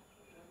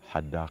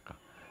hadaka.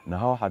 Na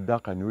hawa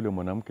hadaka ni yule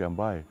mwanamke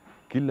ambaye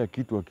kila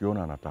kitu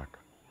akiona anataka.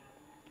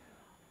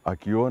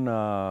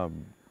 Akiona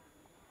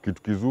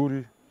kitu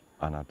kizuri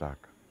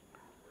anataka.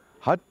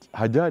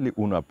 Hajali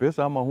una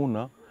pesa ama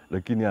huna,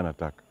 lakini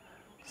anataka.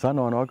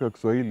 Sana wanawake wa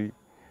Kiswahili,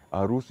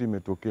 harusi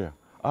imetokea.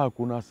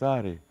 Kuna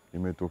sare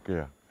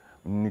imetokea.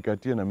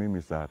 Nikatie na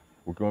mimi sare.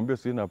 Ukimwambia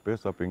sina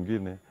pesa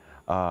pengine,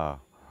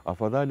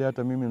 afadhali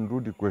hata mimi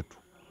nirudi kwetu.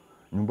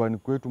 Nyumbani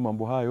kwetu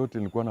mambo haya yote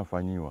nilikuwa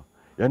nafanyiwa.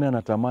 Yaani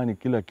anatamani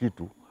kila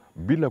kitu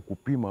bila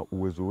kupima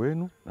uwezo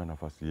wenu na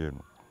nafasi yenu.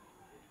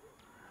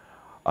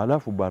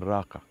 Alafu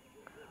baraka.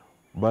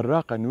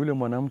 Baraka ni yule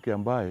mwanamke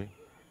ambaye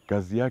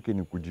kazi yake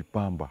ni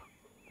kujipamba.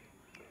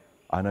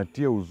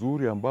 Anatia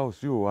uzuri ambao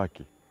sio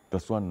wake,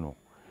 taswanno.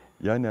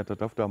 Yaani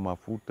atatafuta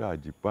mafuta,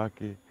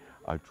 ajipake,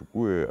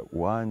 achukue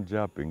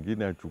wanja,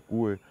 pengine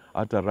achukue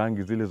hata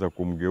rangi zile za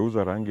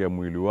kumgeuza rangi ya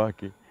mwili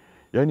wake.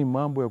 Yaani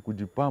mambo ya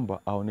kujipamba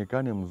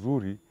aonekane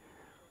mzuri,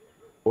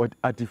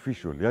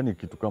 artificial, yaani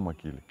kitu kama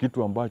kile,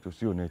 kitu ambacho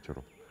sio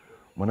natural.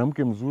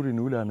 Mwanamke mzuri ni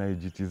yule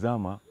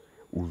anayejitizama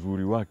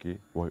uzuri wake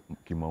wa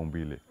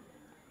kimaumbile.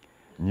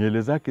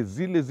 Nywele zake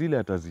zile zile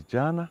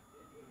atazichana,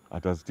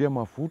 atazitia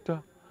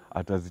mafuta,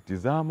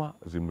 atazitizama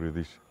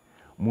zimridhishe.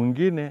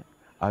 Mwingine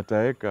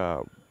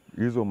ataweka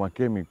hizo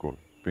chemical,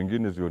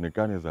 pengine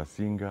zionekane za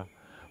singa,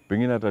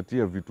 pengine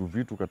atatia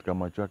vitu katika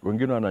macho yake.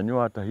 Wengine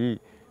wananyoa hata hii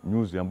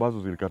nyuzi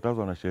ambazo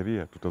zilikatazwa na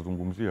sheria,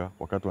 tutazungumzia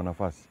wakati wa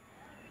nafasi.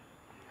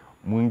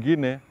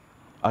 Mwingine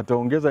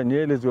ataongeza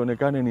nywele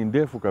zionekane ni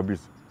ndefu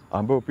kabisa,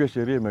 ambayo pia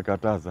sheria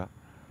imekataza.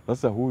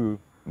 Sasa huyu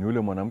ni yule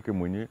mwanamke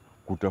mwenye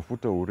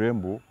kutafuta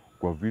urembo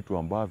kwa vitu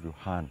ambavyo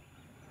hana.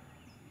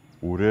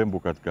 Urembo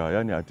katika,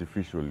 yani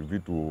artificial,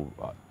 vitu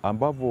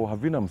ambavyo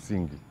havina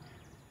msingi.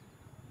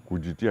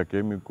 Kujitia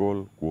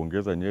chemical,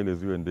 kuongeza nywele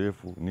ziwe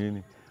ndefu,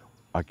 nini.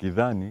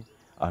 Akidhani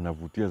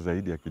anavutia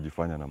zaidi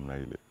akijifanya namna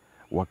ile.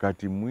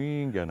 Wakati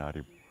mwingi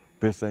anaharibu.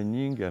 Pesa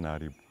nyingi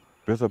anaharibu.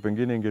 Pesa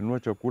pengine ingenunua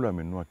chakula,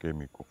 amenunua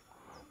chemical.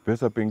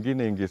 Pesa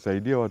pengine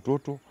ingesaidia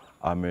watoto,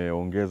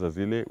 ameongeza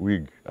zile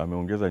wig,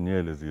 ameongeza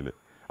nywele zile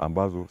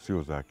ambazo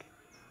sio zake.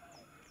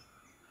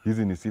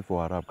 Hizi ni sifa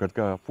wa Arabu.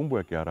 Katika fumbo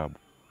ya Kiarabu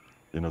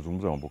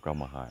inazungumza mambo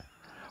kama haya.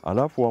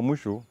 Alafu wa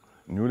mwisho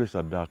ni yule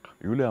sadaka,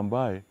 yule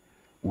ambaye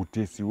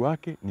utesi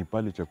wake ni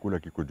pale chakula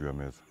kiko juu ya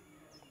meza.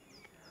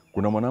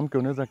 Kuna mwanamke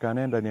unaweza kaa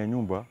ndani ya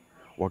nyumba,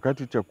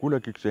 wakati chakula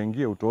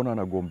kikishaingia utaona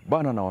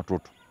anagombana na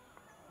watoto.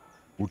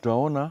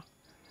 Utaona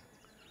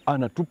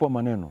anatupa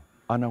maneno,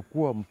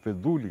 anakuwa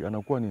mfedhuli,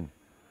 anakuwa nini?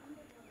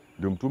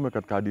 Ndio Mtume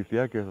katika hadithi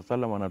yake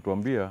sallam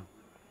anatuambia,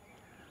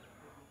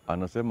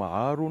 anasema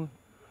arun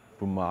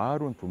thumma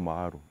arun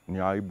thumma arun, ni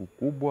aibu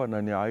kubwa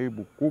na ni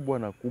aibu kubwa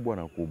na kubwa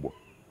na kubwa.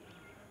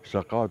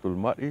 Shaqawatul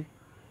mar'i,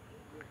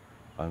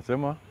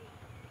 anasema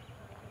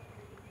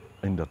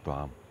inda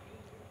taam.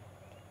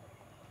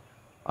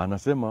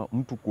 Anasema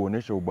mtu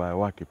kuonesha ubaya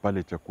wake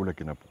pale chakula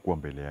kinapokuwa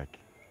mbele yake.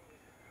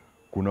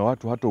 Kuna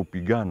watu hata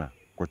upigana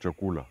kwa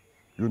chakula.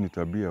 Hiyo ni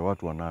tabia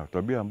watu wanayo,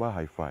 tabia ambayo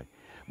haifai.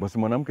 Basi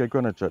mwanamke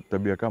akiwa na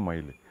tabia kama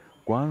ile,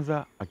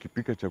 kwanza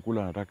akipika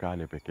chakula anataka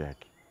ale peke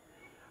yake.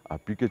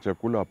 Apike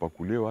chakula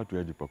apakulie watu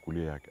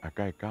yajipakulie yake,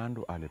 akae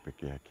kando ale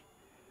peke yake.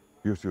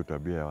 Hiyo sio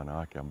tabia ya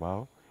wanawake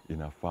ambao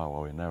inafaa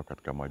wawe nayo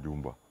katika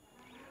majumba.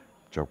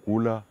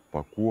 Chakula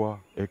pakua,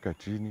 eka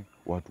chini,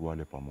 watu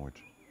wale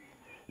pamoja.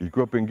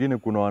 Ikiwa pengine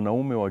kuna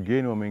wanaume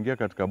wageni wameingia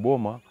katika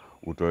boma,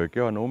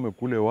 utawekea wanaume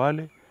kule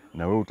wale,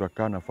 na wewe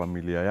utakaa na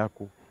familia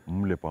yako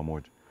mle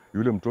pamoja.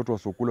 Yule mtoto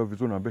asokula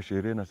vizuri, naambia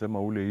sheria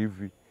nasema ule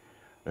hivi.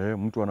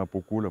 Mtu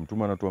anapokula,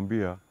 Mtume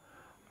anatuambia,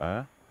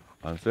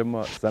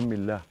 anasema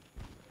samillah,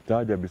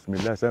 taja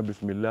bismillah, sema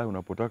bismillah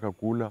unapotaka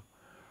kula,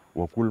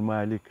 wakul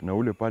malik, na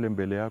ule pale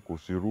mbele yako,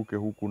 usiruke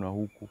huku na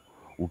huku.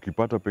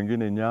 Ukipata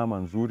pengine nyama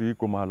nzuri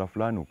iko mahala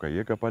fulani,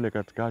 ukaiweka pale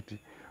katikati,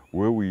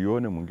 wewe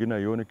uione, mwingine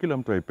aione, kila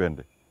mtu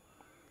aipende.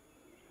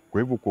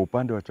 Kwa hivyo kwa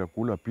upande wa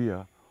chakula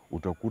pia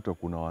utakuta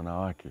kuna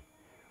wanawake,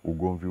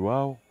 ugomvi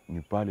wao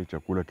ni pale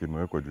chakula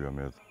kimewekwa juu ya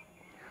meza.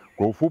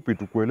 Kwa ufupi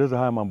tukueleza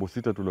haya mambo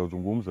 6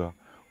 tuliyozungumza.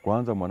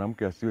 Kwanza,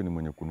 mwanamke asiwe ni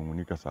mwenye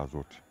kunungunika saa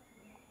zote.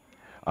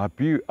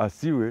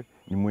 Asiwe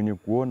ni mwenye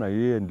kuona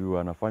yeye ndio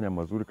anafanya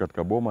mazuri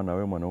katika boma na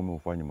wewe mwanaume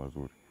ufanye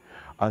mazuri.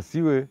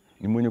 Asiwe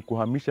ni mwenye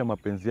kuhamisha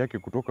mapenzi yake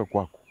kutoka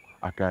kwako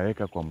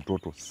akaweka kwa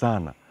mtoto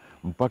sana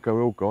mpaka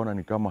wewe ukaona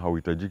ni kama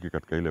hauhitajiki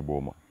katika ile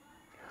boma.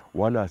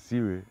 Wala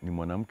asiwe ni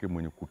mwanamke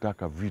mwenye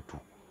kutaka vitu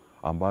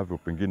ambavyo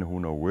pengine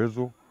huna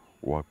uwezo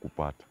wa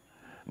kupata.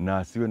 Na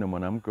asiwe na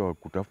mwanamke wa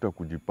kutafuta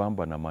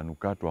kujipamba na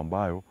manukato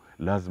ambayo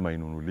lazima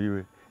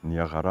inunuliwe, ni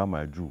ya gharama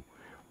ya juu.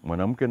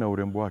 Mwanamke na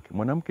urembo wake,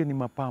 mwanamke ni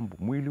mapambo,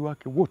 mwili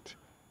wake wote.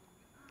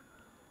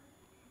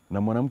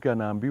 Na mwanamke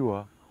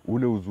anaambiwa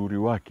ule uzuri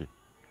wake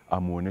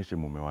amuoneshe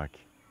mume wake.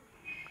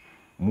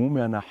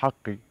 Mume ana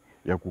haki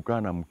ya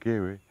kukaa na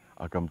mkewe,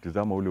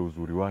 akamtizama ule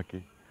uzuri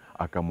wake,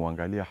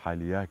 akamwangalia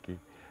hali yake,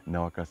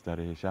 na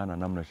wakastareheshana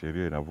namna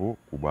sheria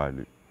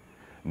inavyokubali.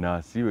 Na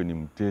asiwe ni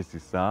mtesi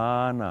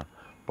sana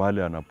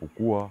pale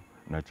anapokuwa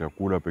na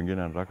chakula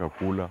pengine anataka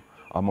kula,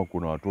 ama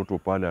kuna watoto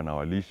pale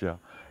anawalisha.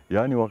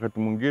 Yaani wakati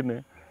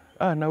mwingine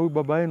na huyu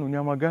baba yenu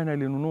nyama gani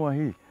alinunua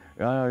hii?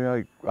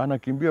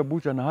 Anakimbia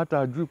bucha na hata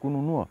ajui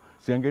kununua.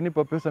 Si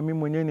angenipa pesa mimi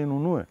mwenyewe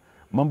ninunue?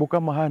 Mambo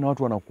kama haya na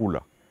watu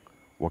wanakula.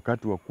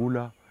 Wakati wa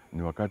kula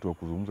ni wakati wa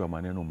kuzungumza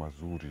maneno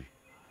mazuri,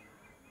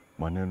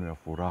 maneno ya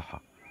furaha,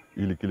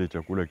 ili kile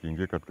chakula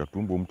kiingie katika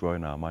tumbo, mtu awe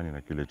na amani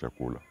na kile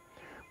chakula.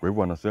 Kwa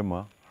hivyo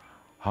wanasema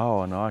hawa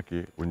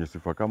wanawake wenye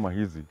sifa kama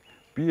hizi,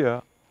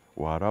 pia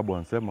Waarabu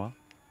wanasema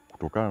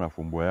kutokana na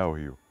fumbo yao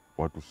hiyo,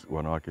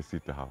 wanawake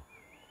 6 hawa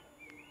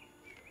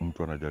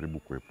mtu anajaribu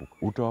kuepuka.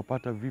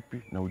 Utawapata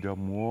vipi na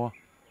hujamuoa?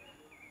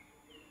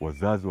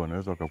 Wazazi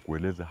wanaweza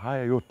wakakueleza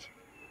haya yote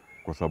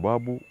kwa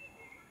sababu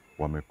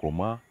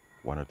wamekomaa,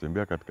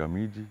 wanatembea katika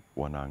miji,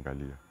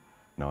 wanaangalia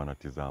na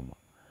wanatizama.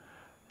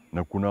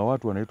 Na kuna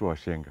watu wanaitwa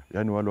washenga,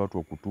 yani wale watu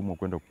wa kutumwa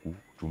kwenda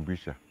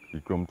kuchumbisha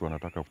ikiwa mtu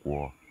anataka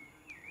kuoa.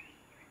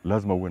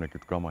 Lazima uwe na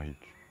kitu kama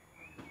hiki.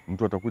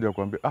 Mtu atakuja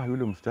kuambia,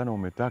 yule msichana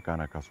umetaka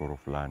ana kasoro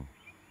fulani.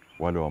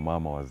 Wale wa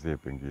mama wazee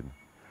pengine.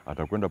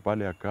 Atakwenda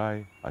pale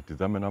akae,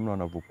 atizame namna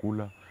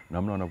wanavyokula,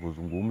 namna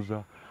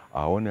wanavyozungumza,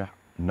 aone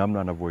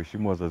namna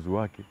anavyoheshimu wazazi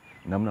wake,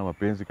 namna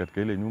mapenzi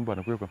katika ile nyumba.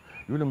 Anakuja kwa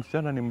yule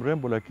msichana ni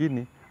mrembo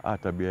lakini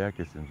tabia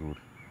yake si nzuri.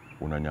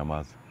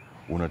 Unanyamaza.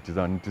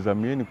 Unatizama,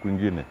 nitizamieni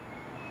kwingine.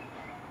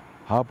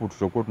 Hapo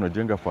tutakuwa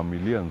tunajenga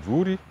familia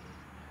nzuri,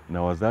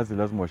 na wazazi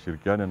lazima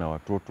washirikiane na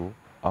watoto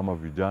ama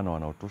vijana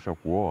wanaotosha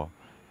kuoa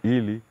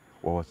ili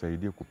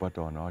wawasaidie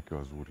kupata wanawake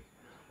wazuri.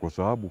 Kwa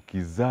sababu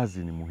kizazi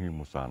ni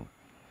muhimu sana.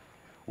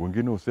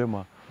 Wengine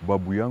husema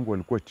babu yangu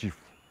alikuwa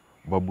chifu,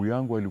 babu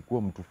yangu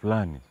alikuwa mtu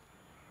fulani.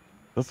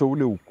 Sasa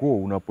ule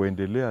ukoo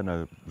unapoendelea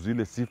na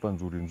zile sifa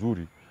nzuri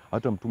nzuri,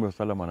 hata Mtume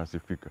sallam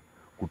anasifika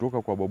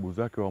kutoka kwa babu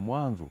zake wa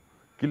mwanzo,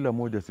 kila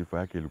moja sifa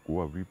yake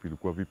ilikuwa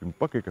vipi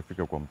mpaka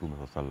ikafika kwa Mtume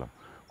sallam.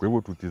 Kwa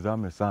hivyo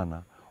tutizame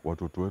sana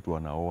watoto wetu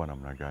wanaoa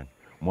namna gani.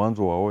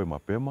 Mwanzo waoe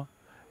mapema,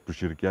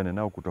 tushirikiane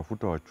nao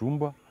kutafuta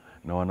wachumba,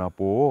 na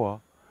wanapooa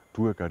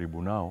tuwe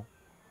karibu nao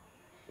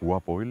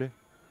kuwapa ile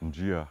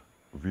njia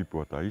vipi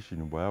wataishi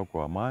nyumba yao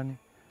kwa amani,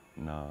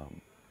 na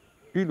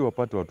ili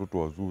wapate watoto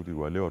wazuri,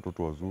 wale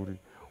watoto wazuri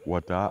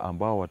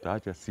ambao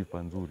wataacha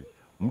sifa nzuri.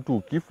 Mtu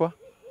ukifa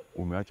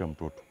umeacha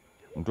mtoto.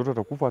 Mtoto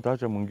atakufa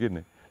ataacha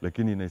mwingine,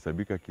 lakini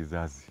inahesabika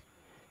kizazi.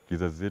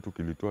 Kizazi chetu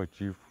kilitoa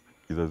chief,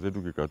 kizazi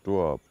chetu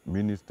kikatoa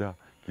minister,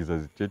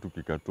 kizazi chetu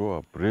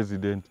kikatoa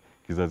president,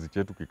 kizazi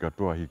chetu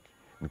kikatoa hiki.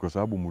 Ni kwa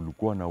sababu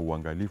mlikuwa na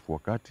uangalifu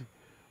wakati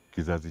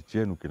kizazi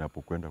chenu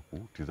kinapokwenda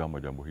kutizama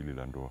jambo hili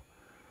la ndoa.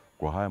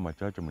 Kwa haya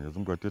machache, Mwenyezi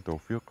Mungu atie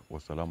taufik.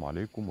 Wassalamu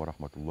alaikum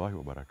warahmatullahi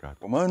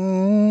wabarakatuh.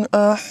 Man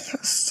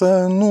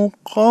ahsanu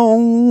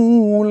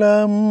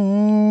qawlan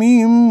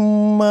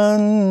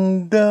mimman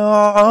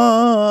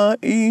daa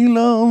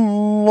ila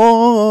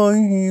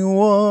Allahi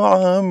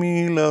wa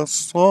amila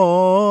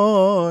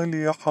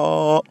salihan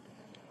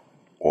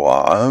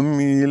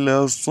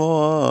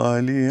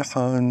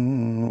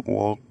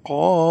wa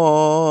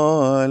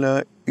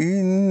qala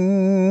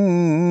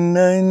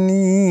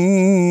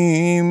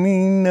innani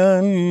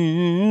minal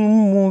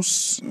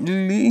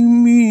muslimin.